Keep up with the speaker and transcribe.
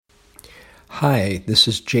Hi, this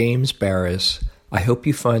is James Baraz. I hope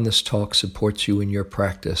you find this talk supports you in your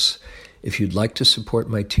practice. If you'd like to support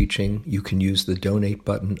my teaching, you can use the donate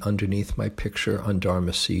button underneath my picture on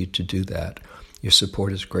Dharma Seed to do that. Your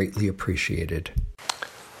support is greatly appreciated.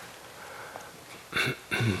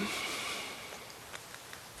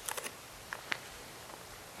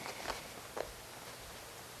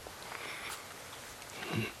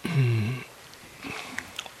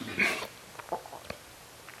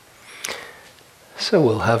 So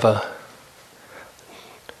we'll have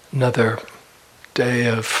another day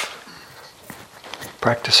of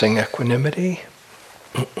practicing equanimity.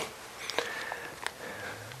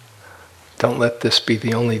 Don't let this be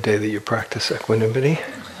the only day that you practice equanimity.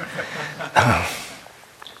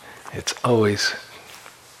 It's always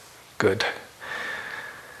good.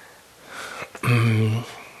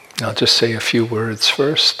 I'll just say a few words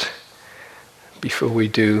first before we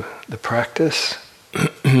do the practice.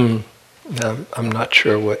 I'm not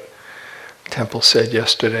sure what Temple said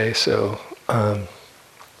yesterday, so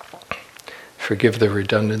forgive the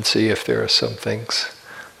redundancy if there are some things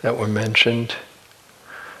that were mentioned.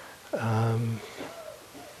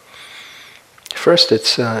 First,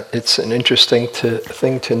 it's an interesting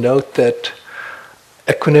thing to note that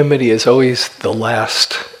equanimity is always the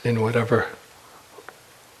last in whatever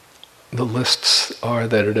the lists are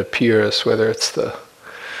that it appears, whether it's the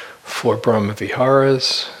 4 Brahma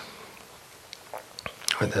Viharas,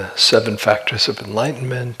 or the 7 factors of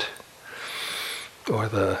enlightenment, or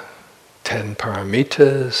the 10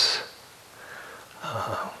 paramitas,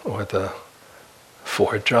 or the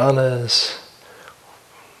 4 jhanas,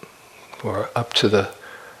 or up to the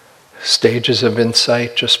stages of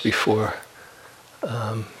insight just before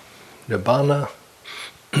nibbana.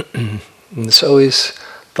 And it's always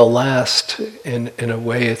the last, in a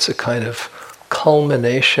way it's a kind of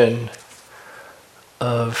culmination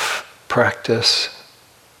of practice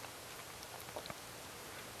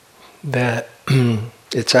that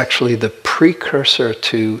it's actually the precursor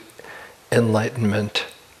to enlightenment.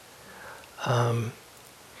 And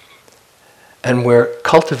we're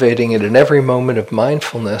cultivating it in every moment of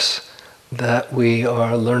mindfulness that we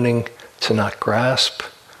are learning to not grasp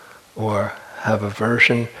or have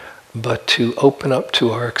aversion, but to open up to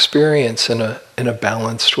our experience in a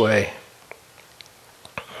balanced way.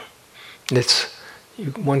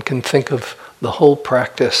 One can think of the whole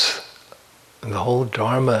practice, the whole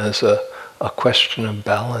Dharma as a question of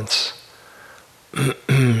balance,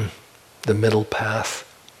 the middle path.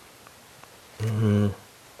 And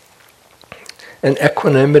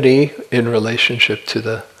equanimity in relationship to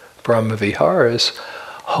the Brahma Viharas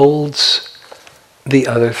holds the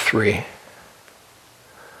other 3.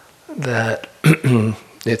 That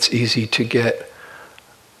it's easy to get,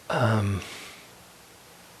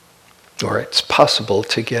 or it's possible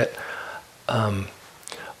to get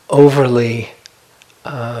overly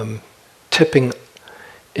tipping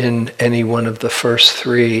in any one of the first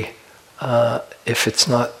 3 if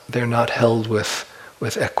they're not held with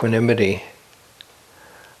equanimity.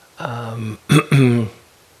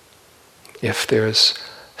 If there's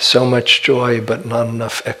so much joy but not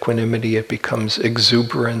enough equanimity, it becomes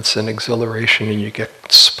exuberance and exhilaration and you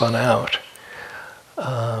get spun out.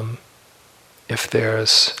 If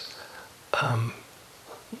there's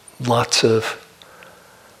lots of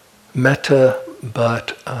metta,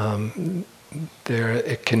 but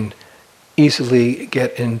it can easily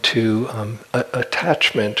get into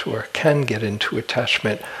attachment, or can get into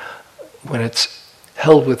attachment. When it's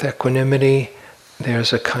held with equanimity,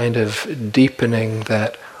 there's a kind of deepening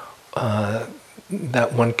that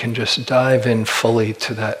one can just dive in fully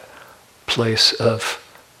to that place of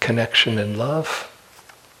connection and love.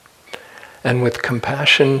 And with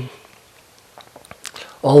compassion,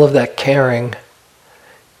 all of that caring,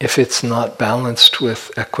 if it's not balanced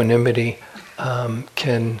with equanimity,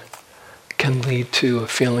 can lead to a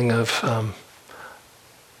feeling of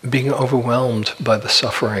being overwhelmed by the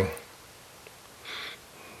suffering.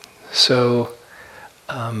 So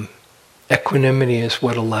equanimity is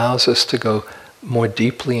what allows us to go more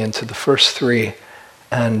deeply into the first 3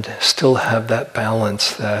 and still have that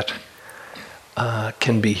balance that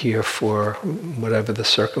can be here for whatever the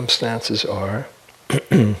circumstances are.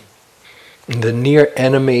 The near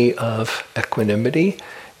enemy of equanimity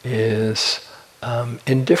is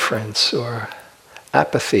indifference or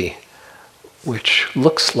apathy, which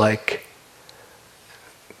looks like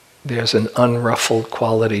there's an unruffled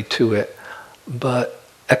quality to it, but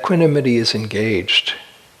equanimity is engaged.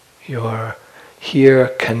 You're here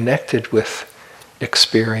connected with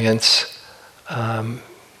experience.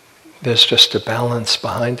 There's just a balance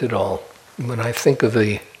behind it all. When I think of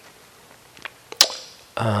the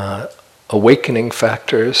awakening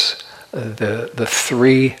factors, the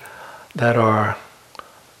three that are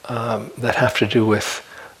that have to do with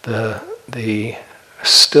the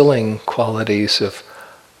stilling qualities of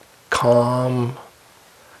calm,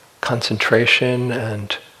 concentration,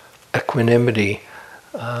 and equanimity.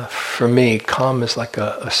 For me, calm is like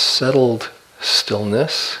a settled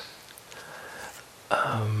stillness.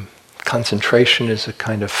 Concentration is a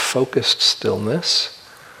kind of focused stillness.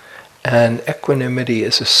 And equanimity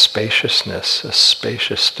is a spaciousness, a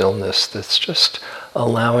spacious stillness that's just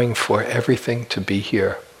allowing for everything to be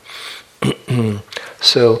here.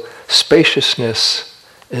 So spaciousness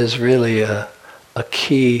is really a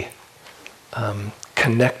key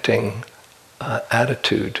connecting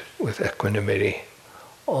attitude with equanimity.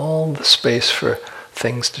 All the space for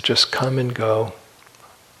things to just come and go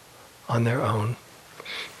on their own.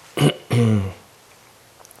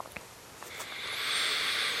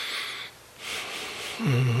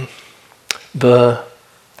 The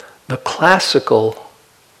classical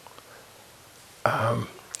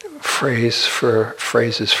phrases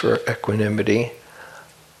for equanimity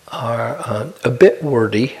are a bit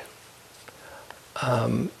wordy,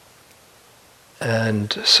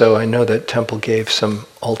 and so I know that Temple gave some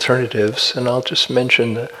alternatives, and I'll just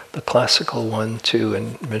mention the classical one too,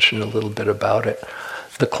 and mention a little bit about it.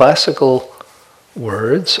 The classical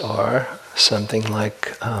words are something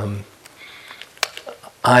like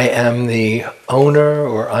I am the owner,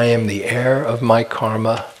 or I am the heir of my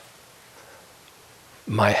karma.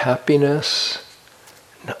 My happiness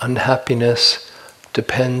and unhappiness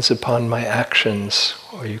depends upon my actions,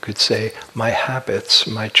 or you could say my habits,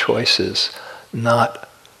 my choices, not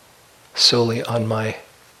solely on my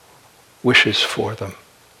wishes for them.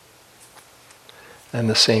 And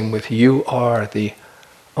the same with you are the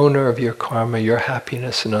owner of your karma, your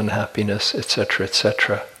happiness and unhappiness, etc.,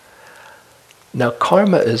 etc. Now,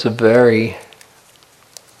 karma is a very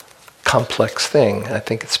complex thing. I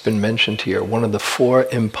think it's been mentioned here. One of the four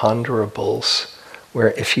imponderables,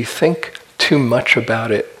 where if you think too much about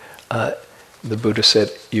it, the Buddha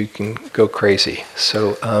said you can go crazy.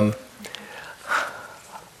 So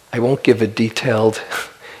I won't give a detailed,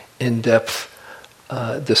 in-depth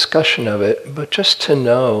discussion of it, but just to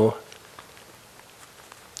know,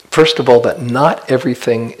 first of all, that not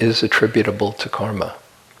everything is attributable to karma.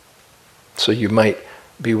 So you might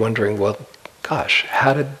be wondering, well, gosh,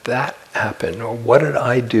 how did that happen? Or what did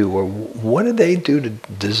I do? Or what did they do to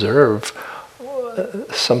deserve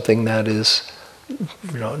something that is,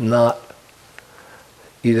 not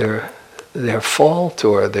either their fault,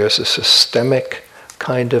 or there's a systemic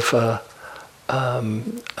kind of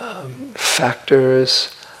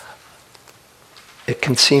factors? It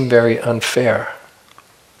can seem very unfair.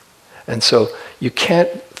 And so you can't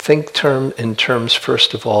think in terms,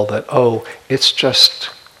 first of all, that, it's just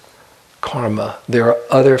karma. There are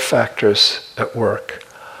other factors at work.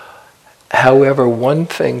 However, one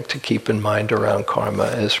thing to keep in mind around karma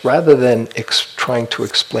is, rather than trying to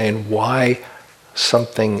explain why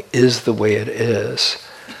something is the way it is,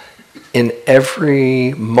 in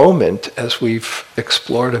every moment, as we've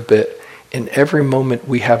explored a bit, in every moment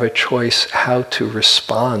we have a choice how to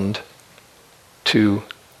respond to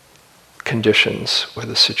conditions or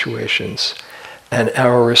the situations. And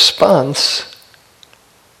our response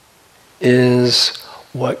is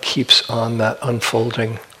what keeps on that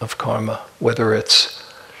unfolding of karma, whether it's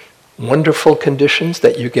wonderful conditions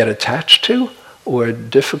that you get attached to, or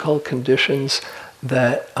difficult conditions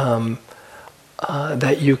that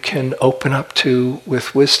that you can open up to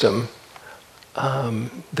with wisdom.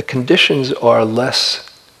 The conditions are less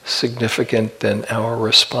significant than our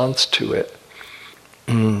response to it.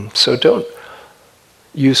 So don't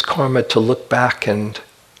use karma to look back and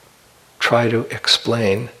try to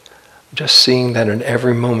explain. Just seeing that in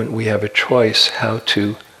every moment we have a choice how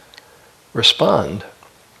to respond.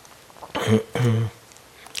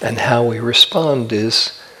 And how we respond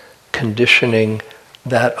is conditioning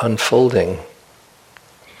that unfolding.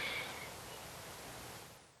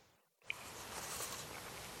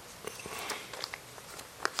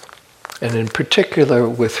 And in particular,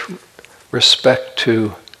 with respect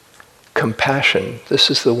to compassion,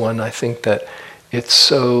 this is the one I think that it's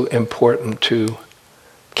so important to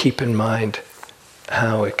keep in mind,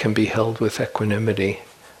 how it can be held with equanimity,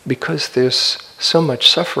 because there's so much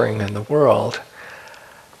suffering in the world.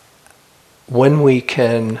 When we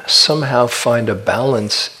can somehow find a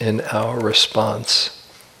balance in our response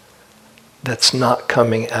that's not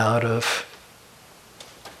coming out of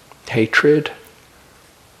hatred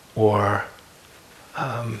or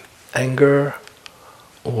anger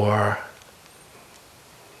or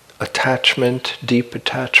attachment, deep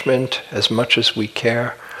attachment, as much as we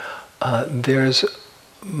care, there's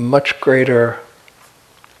much greater,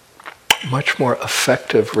 much more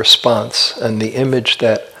effective response. And the image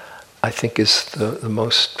that I think is the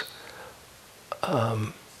most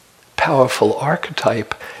powerful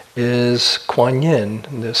archetype is Kuan Yin.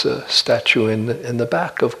 And there's a statue in the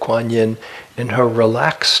back of Kuan Yin in her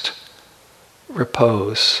relaxed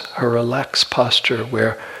repose, her relaxed posture,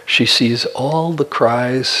 where she sees all the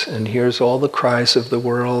cries and hears all the cries of the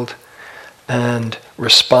world and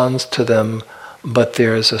responds to them, but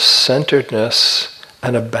there's a centeredness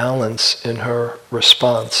and a balance in her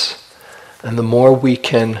response. And the more we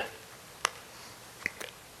can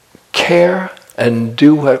care and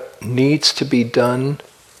do what needs to be done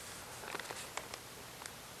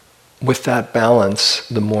with that balance,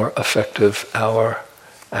 the more effective our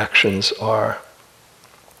actions are.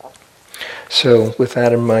 So with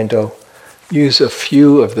that in mind, I'll use a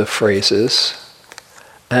few of the phrases.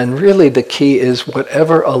 And really the key is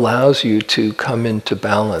whatever allows you to come into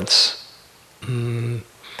balance.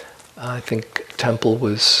 I think Temple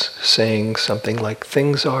was saying something like,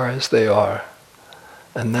 things are as they are.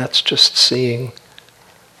 And that's just seeing,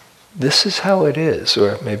 this is how it is.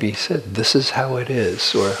 Or maybe he said, this is how it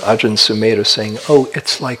is. Or Ajahn Sumedho saying, oh,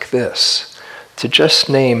 it's like this. To just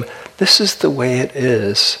name, this is the way it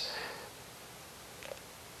is.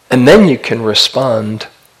 And then you can respond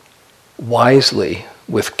wisely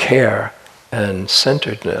with care and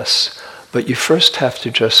centeredness. But you first have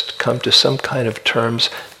to just come to some kind of terms,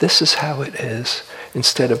 this is how it is,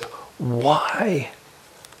 instead of why?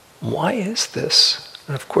 Why is this?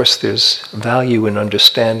 And of course there's value in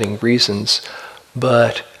understanding reasons,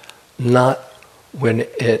 but not when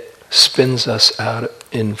it spins us out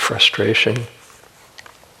in frustration.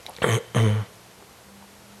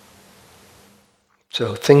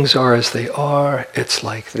 So things are as they are, it's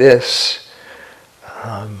like this.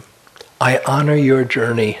 I honor your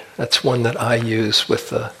journey. That's one that I use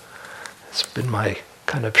with it's been my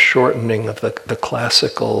kind of shortening of the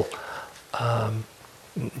classical,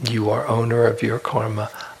 you are owner of your karma.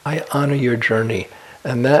 I honor your journey.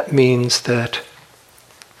 And that means that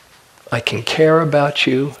I can care about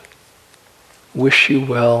you, wish you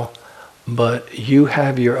well, but you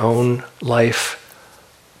have your own life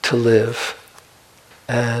to live.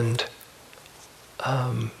 And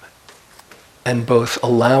both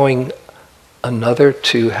allowing another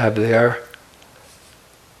to have their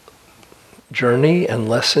journey and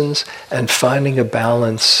lessons and finding a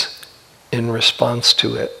balance in response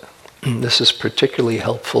to it. This is particularly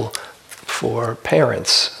helpful for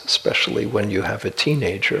parents, especially when you have a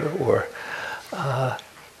teenager or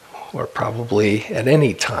probably at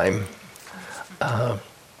any time.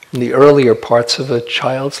 In the earlier parts of a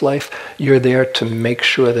child's life, you're there to make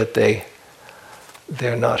sure that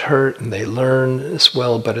they're not hurt and they learn as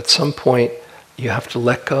well, but at some point you have to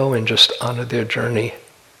let go and just honor their journey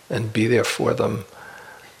and be there for them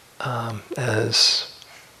as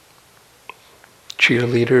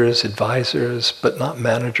cheerleaders, advisors, but not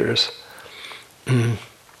managers.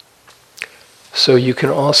 So you can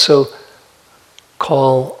also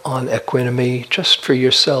call on equanimity just for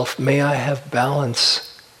yourself. May I have balance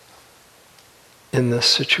in this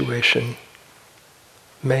situation.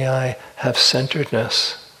 May I have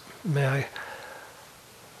centeredness. May I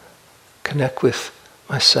connect with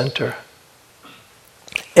my center.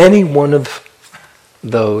 Any one of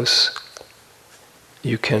those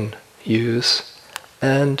you can use,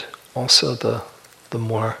 and also the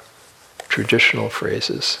more traditional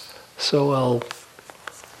phrases. So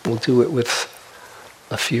we'll do it with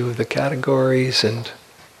a few of the categories and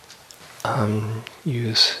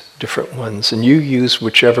use different ones. And you use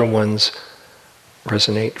whichever ones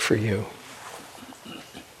resonate for you.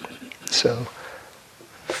 So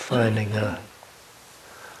finding a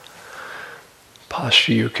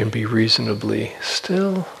posture you can be reasonably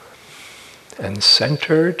still and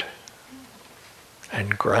centered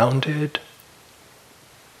and grounded.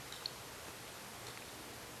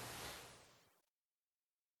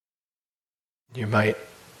 You might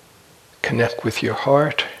connect with your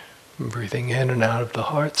heart, breathing in and out of the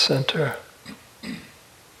heart center,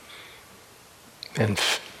 and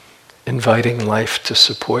inviting life to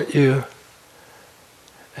support you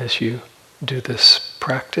as you do this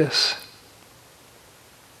practice.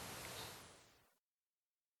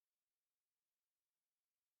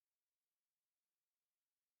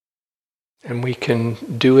 And we can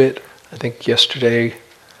do it, I think yesterday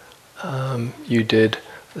you did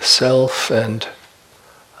the self and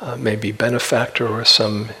maybe benefactor or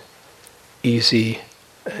some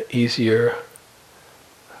easier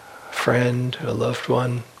friend, a loved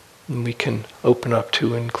one, and we can open up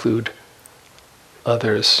to include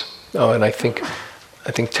others. Oh, and I think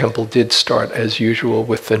I think temple did start as usual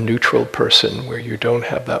with the neutral person, where you don't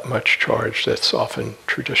have that much charge. That's often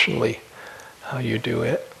traditionally how you do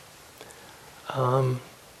it.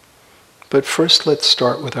 But first, let's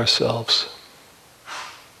start with ourselves.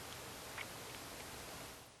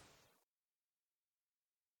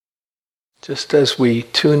 Just as we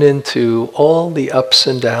tune into all the ups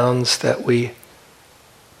and downs that we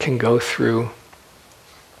can go through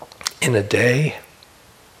in a day,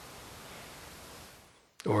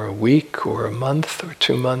 or a week, or a month, or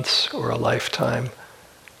 2 months, or a lifetime,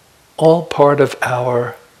 all part of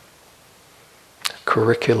our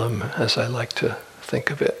curriculum, as I like to think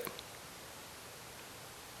of it.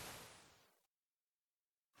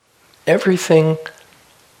 Everything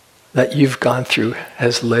that you've gone through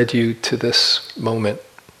has led you to this moment.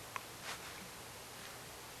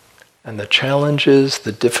 And the challenges,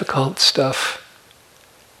 the difficult stuff,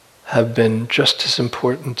 have been just as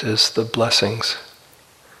important as the blessings.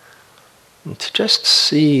 And to just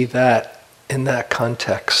see that in that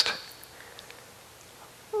context,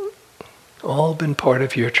 all been part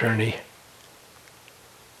of your journey.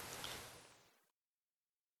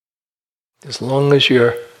 As long as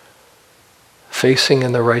you're facing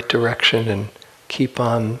in the right direction and keep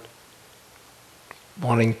on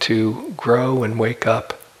wanting to grow and wake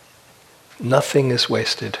up, nothing is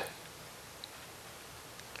wasted.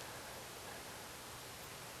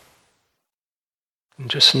 And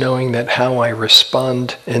just knowing that how I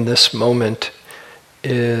respond in this moment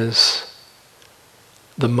is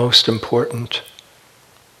the most important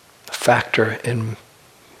factor in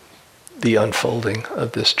the unfolding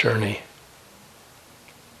of this journey.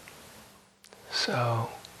 So,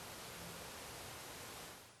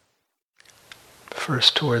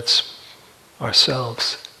 first towards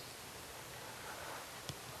ourselves.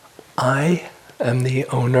 I am the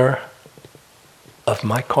owner of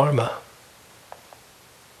my karma.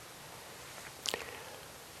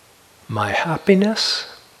 My happiness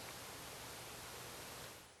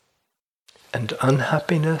and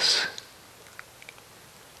unhappiness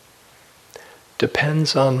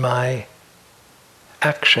depends on my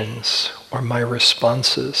actions or my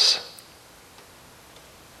responses,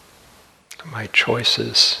 my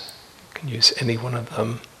choices. You can use any one of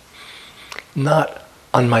them, not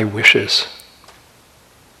on my wishes.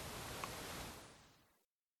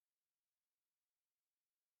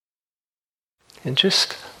 And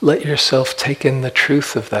just let yourself take in the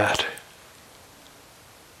truth of that.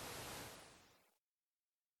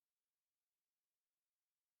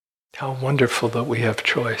 How wonderful that we have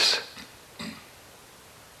choice.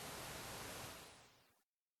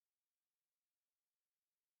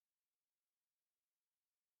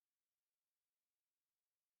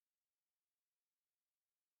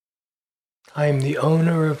 I am the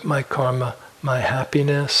owner of my karma. My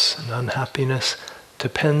happiness and unhappiness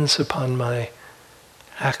depends upon my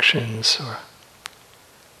actions or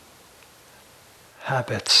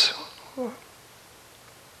habits or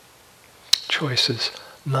choices,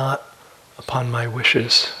 not upon my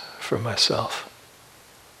wishes for myself.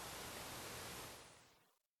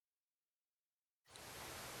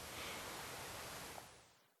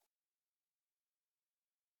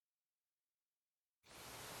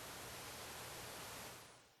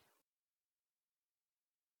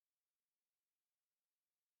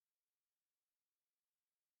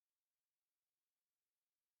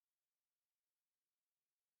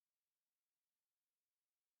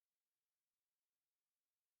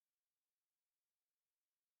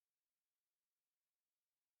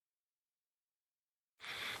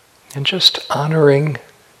 And just honoring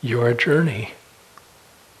your journey.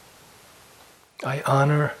 I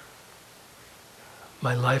honor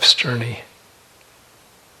my life's journey.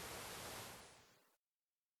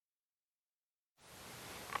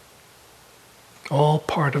 All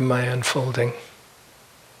part of my unfolding.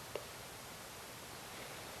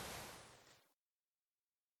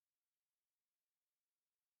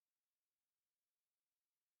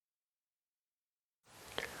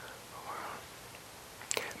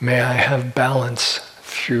 May I have balance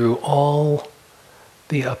through all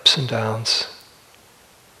the ups and downs.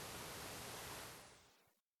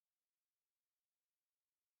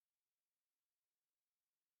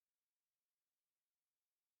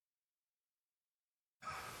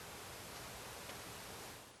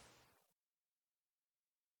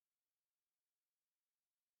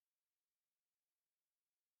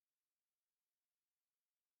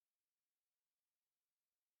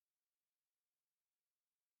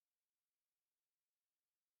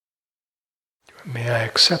 May I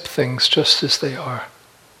accept things just as they are.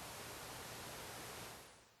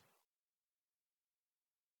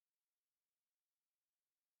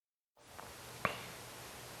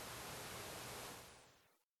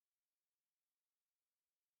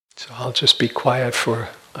 So I'll just be quiet for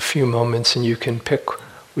a few moments and you can pick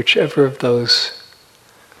whichever of those,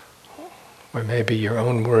 or maybe your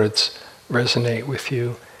own words, resonate with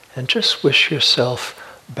you, and just wish yourself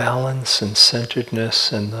balance and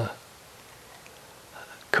centeredness and the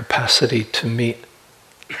capacity to meet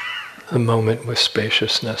the moment with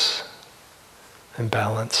spaciousness and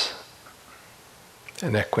balance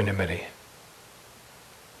and equanimity.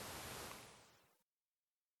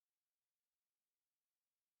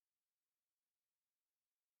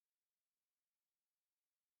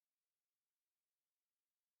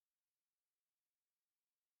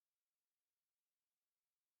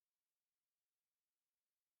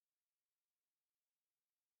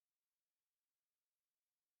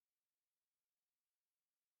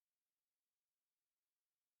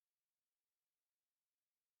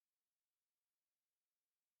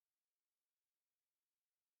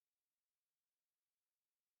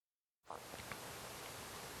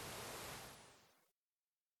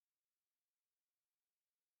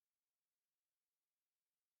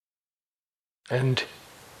 And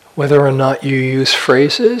whether or not you use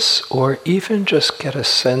phrases or even just get a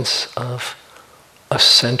sense of a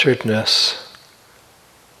centeredness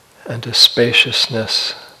and a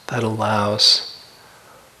spaciousness that allows,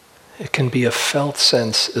 it can be a felt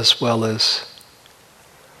sense as well as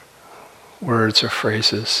words or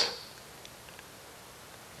phrases.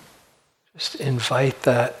 Just invite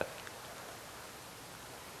that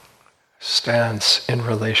stance in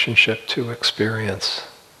relationship to experience.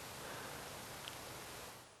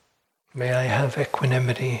 May I have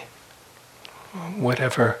equanimity,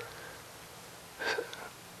 whatever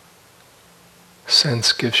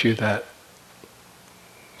sense gives you that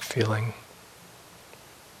feeling.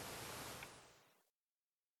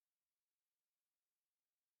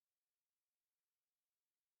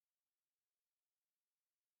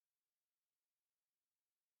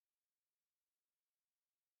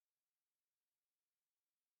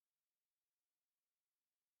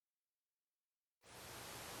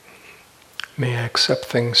 May I accept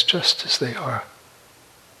things just as they are.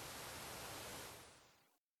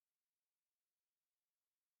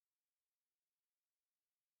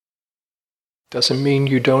 Doesn't mean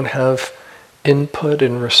you don't have input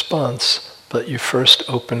and response, but you first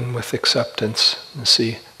open with acceptance and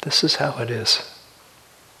see, this is how it is.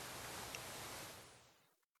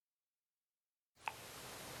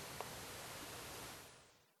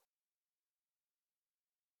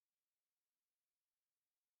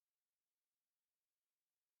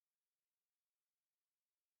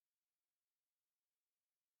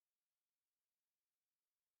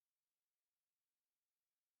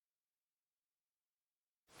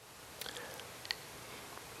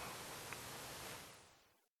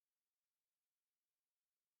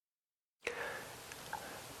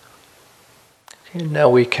 And now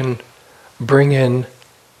we can bring in,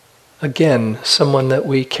 again, someone that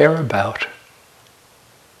we care about.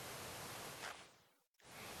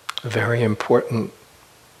 A very important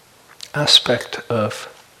aspect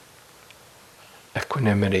of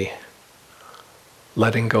equanimity.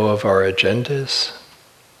 Letting go of our agendas,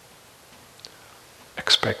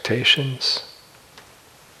 expectations.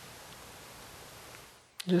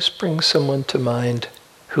 Just bring someone to mind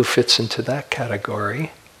who fits into that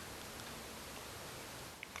category.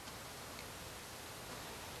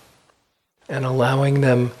 And allowing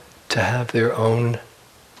them to have their own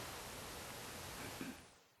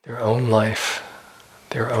life,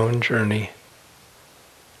 their own journey.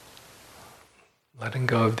 Letting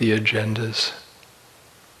go of the agendas.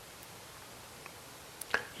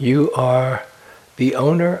 You are the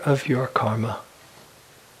owner of your karma.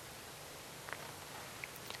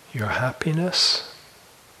 Your happiness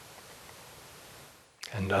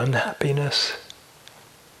and unhappiness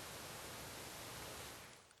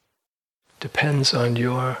depends on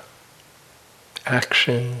your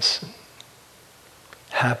actions,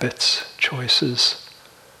 habits, choices,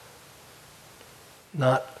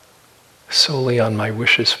 not solely on my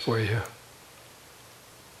wishes for you.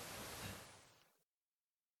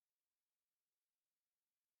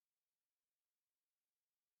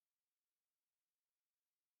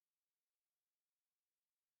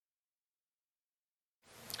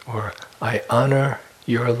 Or, I honor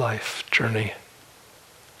your life journey.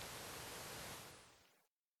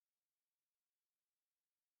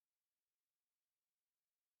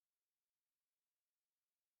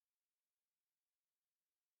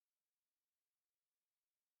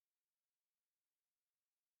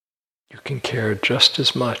 You can care just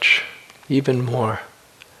as much, even more,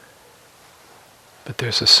 but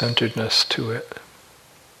there's a centeredness to it.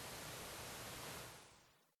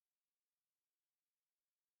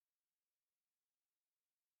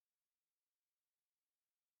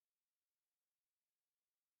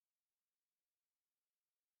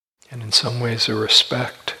 and in some ways a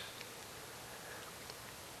respect.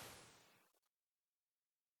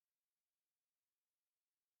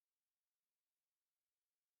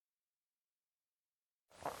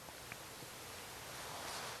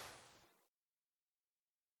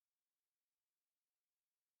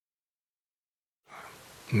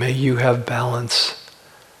 May you have balance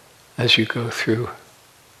as you go through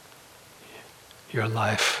your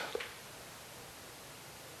life.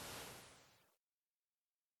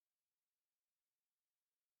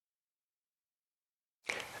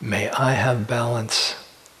 May I have balance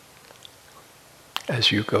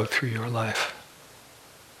as you go through your life.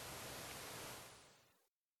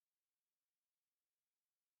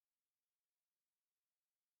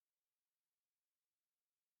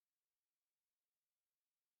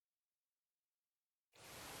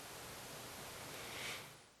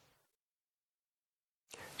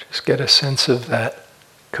 Just get a sense of that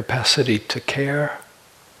capacity to care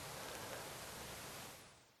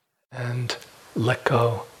and let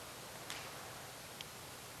go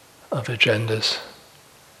of agendas.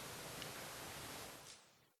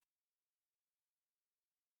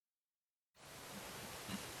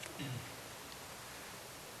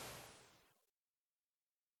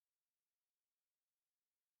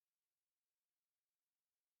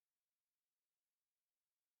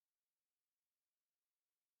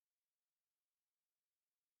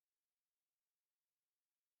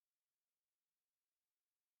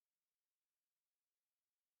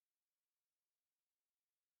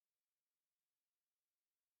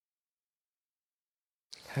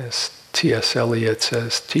 As T.S. Eliot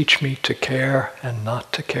says, teach me to care and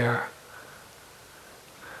not to care.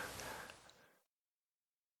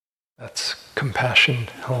 That's compassion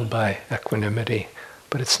held by equanimity.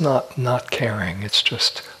 But it's not caring, it's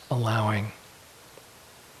just allowing.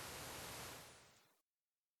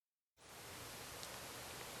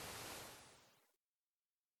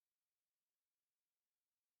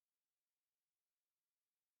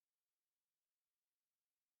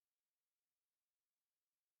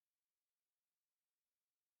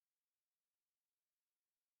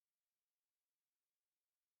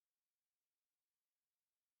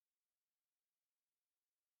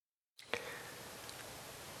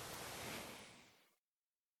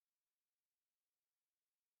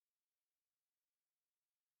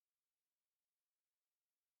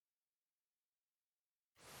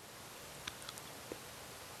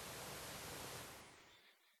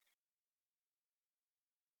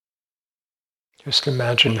 Just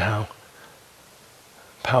imagine how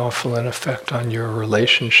powerful an effect on your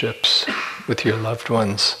relationships with your loved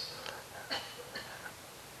ones,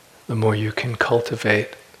 the more you can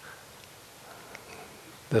cultivate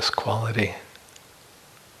this quality.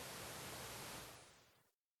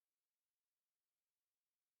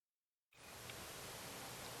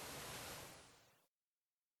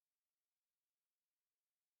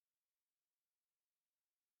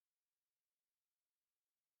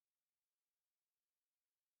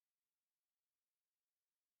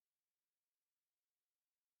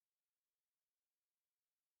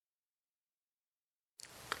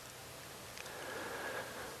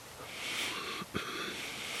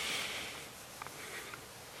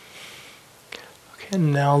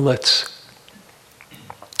 And now let's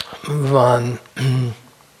move on.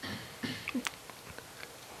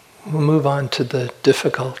 We'll move on to the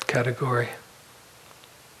difficult category.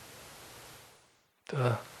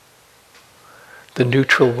 The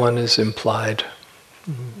neutral one is implied.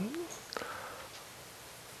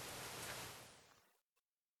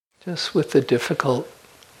 Just with the difficult,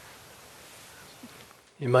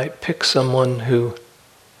 you might pick someone who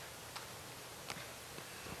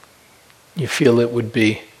you feel it would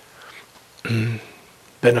be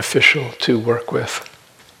beneficial to work with.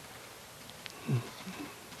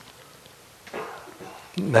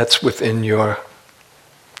 That's within you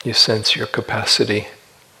sense your capacity.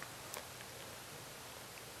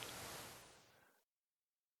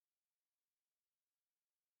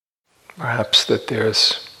 Perhaps that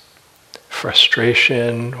there's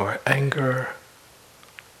frustration or anger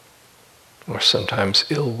or sometimes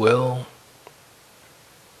ill will.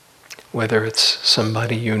 Whether it's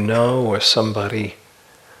somebody you know or somebody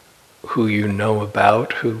who you know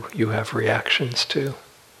about, who you have reactions to.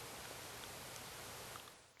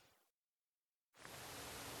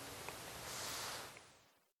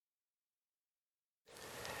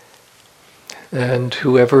 And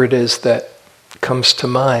whoever it is that comes to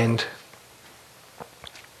mind,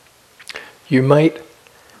 you might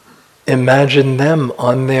imagine them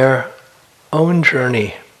on their own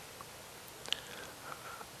journey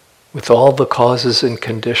with all the causes and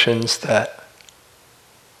conditions that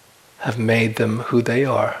have made them who they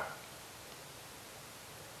are.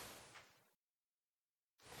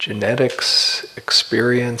 genetics,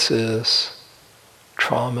 experiences,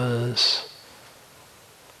 traumas,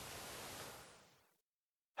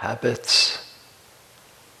 habits.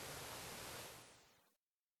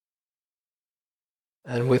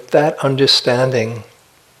 And with that understanding,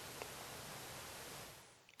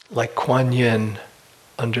 like Kuan Yin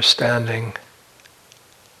understanding,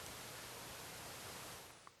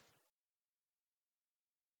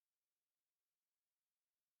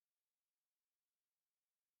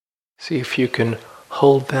 see if you can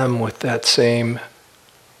hold them with that same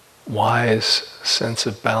wise sense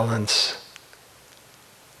of balance.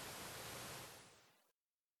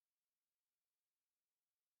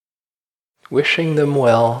 Wishing them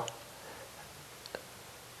well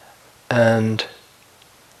and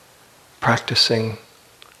practicing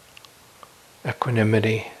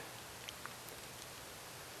equanimity.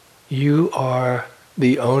 You are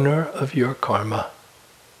the owner of your karma.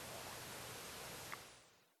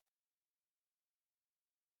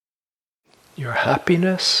 Your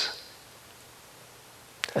happiness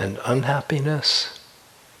and unhappiness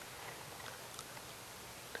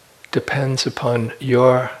depends upon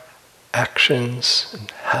your actions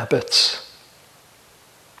and habits,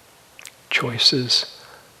 choices,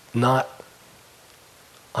 not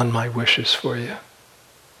on my wishes for you.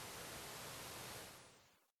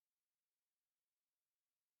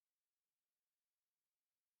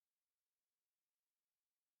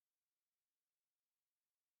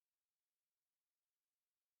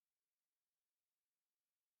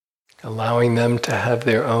 Allowing them to have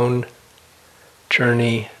their own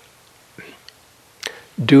journey,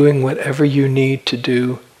 doing whatever you need to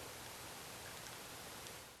do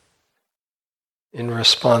in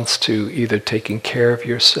response to either taking care of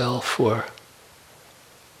yourself or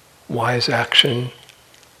wise action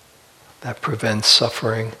that prevents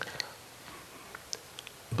suffering,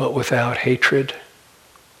 but without hatred,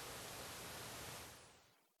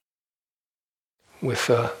 with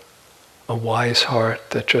a wise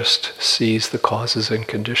heart that just sees the causes and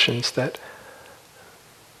conditions that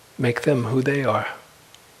make them who they are.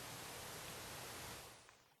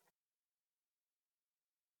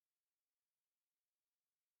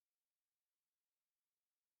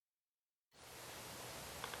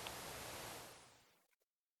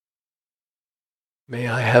 May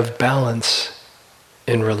I have balance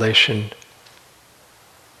in relation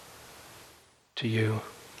to you.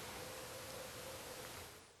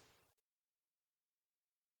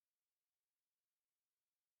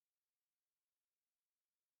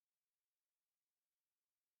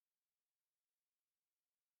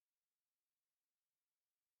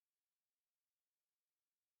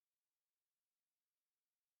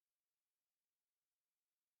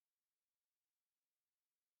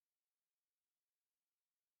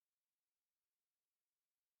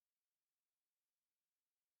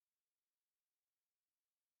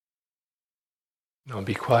 I'll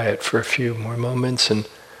be quiet for a few more moments and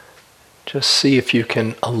just see if you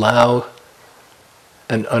can allow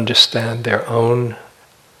and understand their own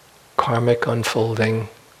karmic unfolding.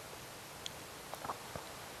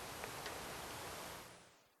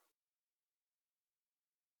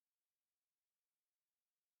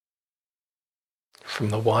 From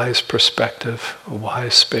the wise perspective, a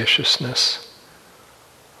wise spaciousness,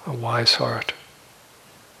 a wise heart.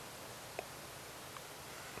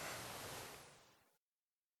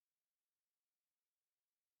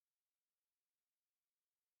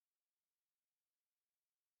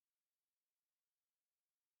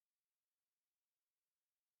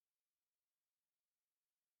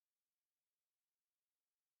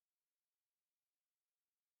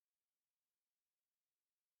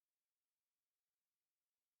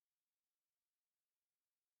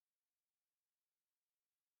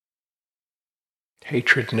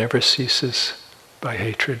 Hatred never ceases by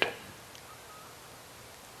hatred.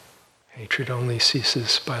 Hatred only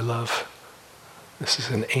ceases by love. This is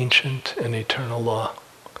an ancient and eternal law.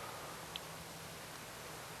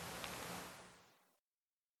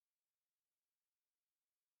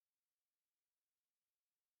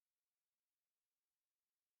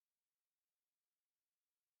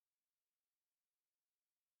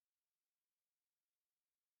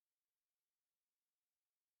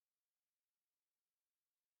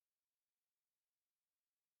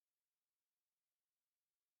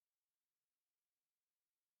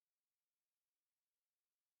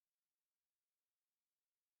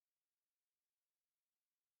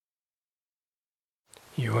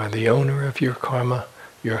 You are the owner of your karma.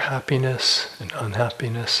 Your happiness and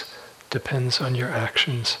unhappiness depends on your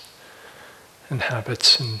actions and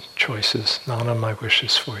habits and choices, not on my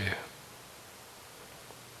wishes for you.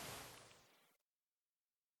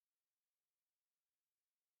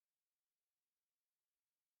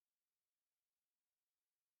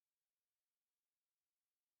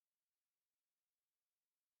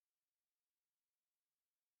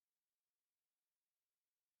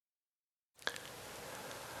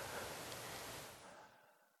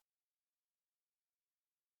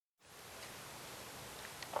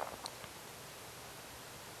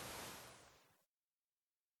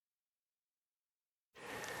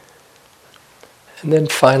 And then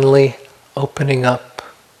finally, opening up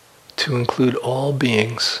to include all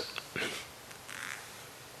beings.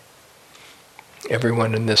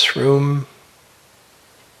 Everyone in this room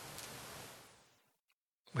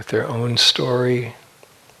with their own story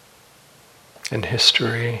and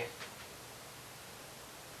history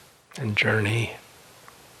and journey.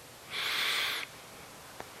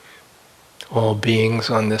 All beings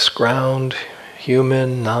on this ground,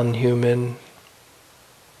 human, non-human,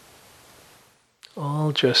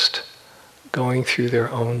 all just going through their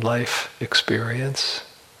own life experience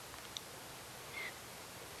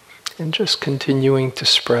and just continuing to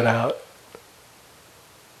spread out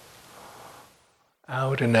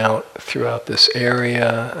and out throughout this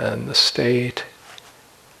area and the state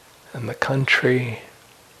and the country,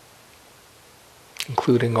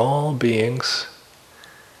 including all beings,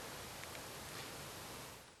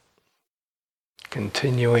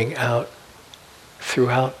 continuing out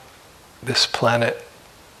throughout this planet,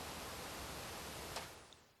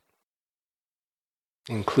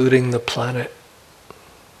 including the planet.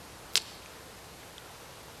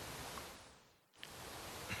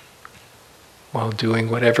 While doing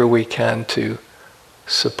whatever we can to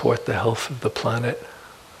support the health of the planet.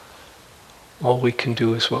 All we can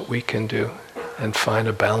do is what we can do and find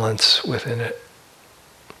a balance within it.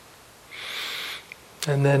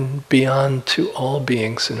 And then beyond to all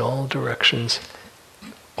beings in all directions,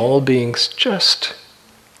 all beings just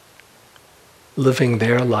living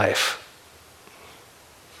their life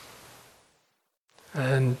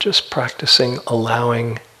and just practicing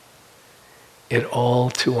allowing it all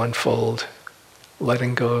to unfold,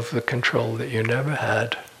 letting go of the control that you never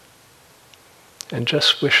had, and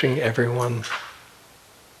just wishing everyone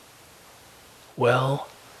well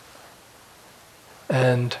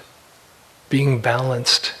and being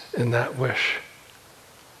balanced in that wish.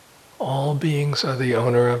 All beings are the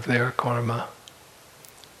owner of their karma.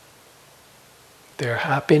 Their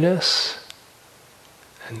happiness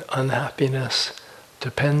and unhappiness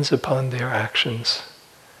depends upon their actions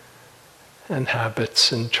and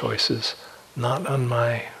habits and choices, not on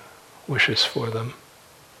my wishes for them.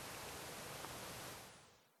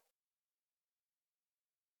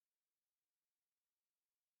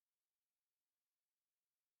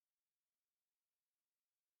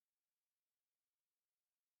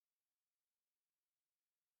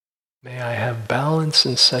 May I have balance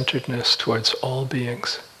and centeredness towards all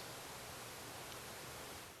beings,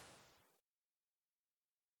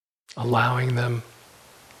 allowing them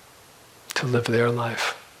to live their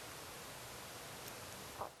life.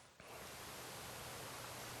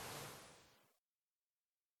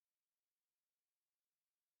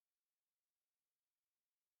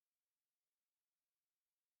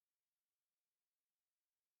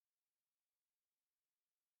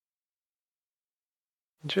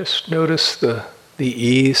 Just notice the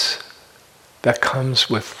ease that comes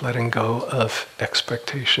with letting go of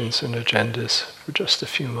expectations and agendas for just a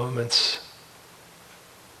few moments.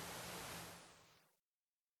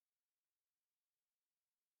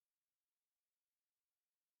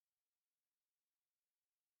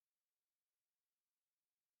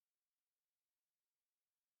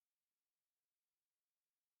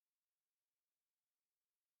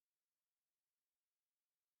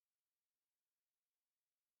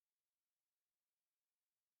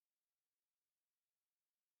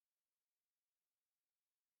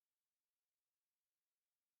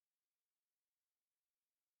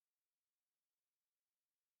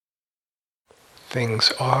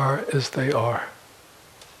 Things are as they are.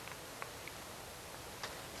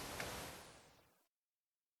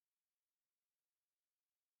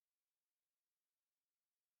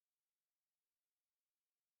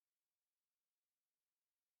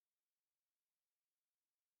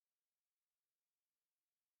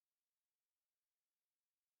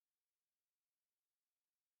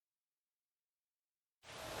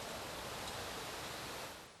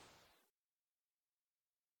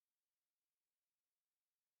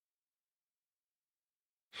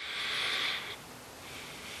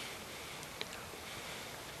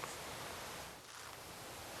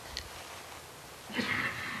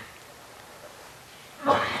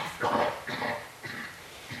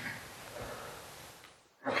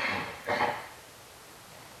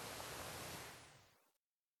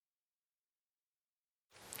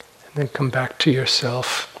 And then come back to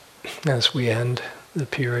yourself as we end the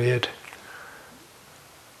period.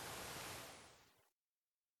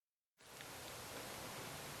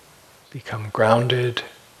 Become grounded,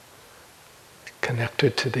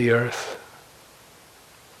 connected to the earth.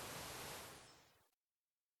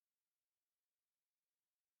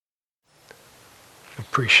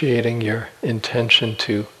 Appreciating your intention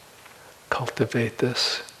to cultivate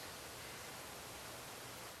this.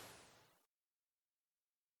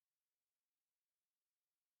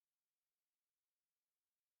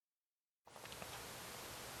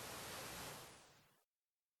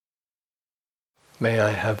 May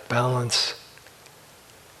I have balance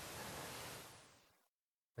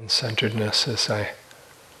and centeredness as I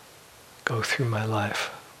go through my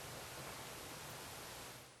life.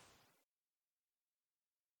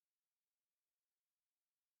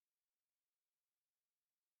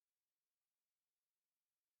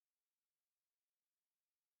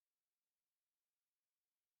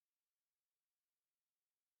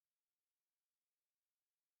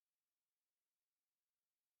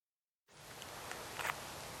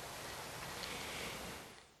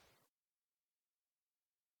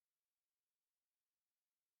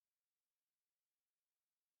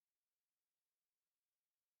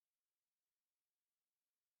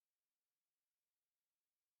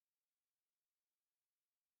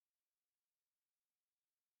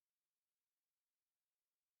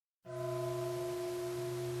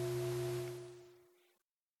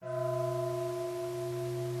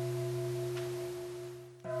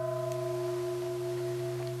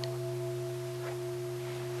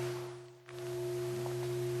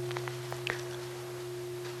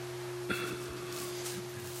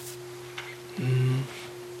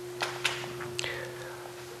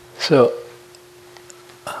 So,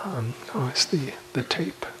 is the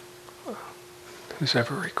tape? Who's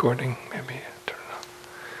ever recording? Maybe, I don't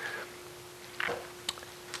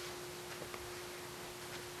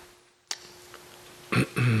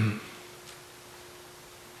know.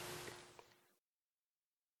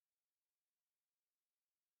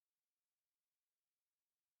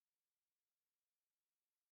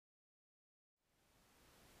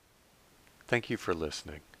 Thank you for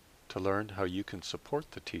listening. To learn how you can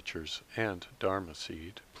support the teachers and Dharma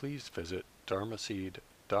Seed, please visit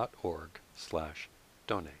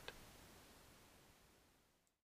dharmaseed.org/donate.